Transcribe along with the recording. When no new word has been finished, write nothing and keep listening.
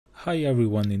Hi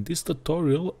everyone, in this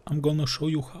tutorial I'm gonna show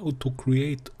you how to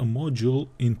create a module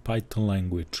in Python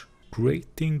language.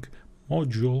 Creating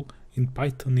module in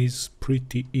Python is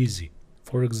pretty easy.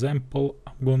 For example,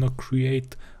 I'm gonna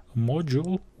create a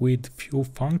module with few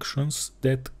functions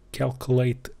that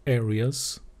calculate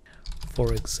areas.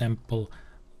 For example,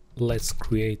 let's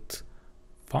create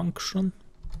function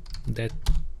that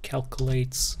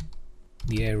calculates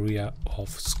the area of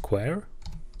square.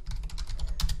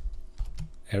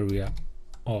 Area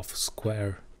of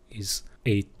square is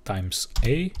 8 times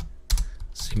a.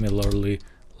 Similarly,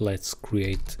 let's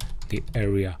create the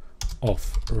area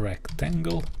of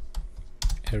rectangle.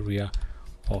 Area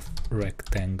of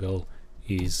rectangle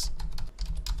is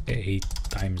 8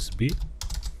 times b.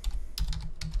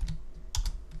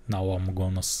 Now I'm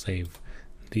gonna save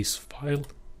this file,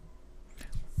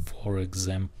 for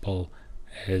example,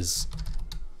 as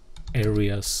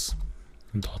areas.py.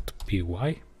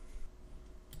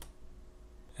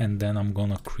 And then I'm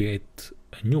gonna create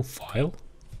a new file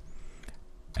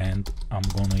and I'm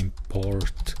gonna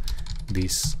import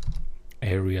this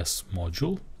areas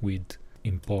module with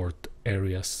import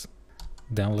areas.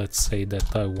 Then let's say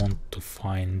that I want to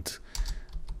find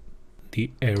the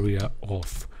area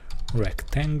of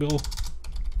rectangle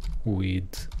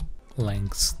with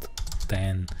lengths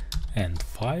 10 and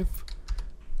 5.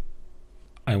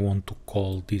 I want to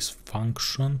call this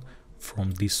function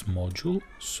from this module,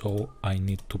 so I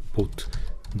need to put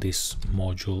this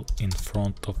module in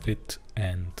front of it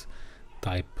and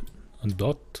type a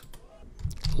dot.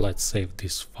 Let's save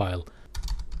this file,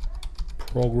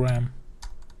 program,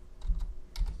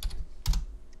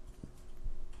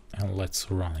 and let's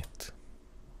run it.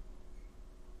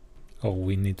 Oh,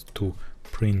 we need to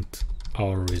print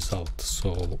our result,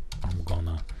 so I'm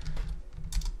gonna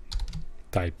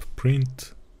type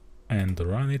print and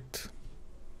run it.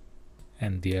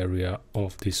 And the area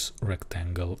of this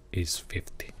rectangle is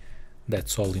 50.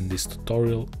 That's all in this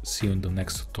tutorial. See you in the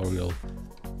next tutorial.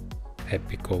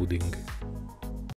 Happy coding!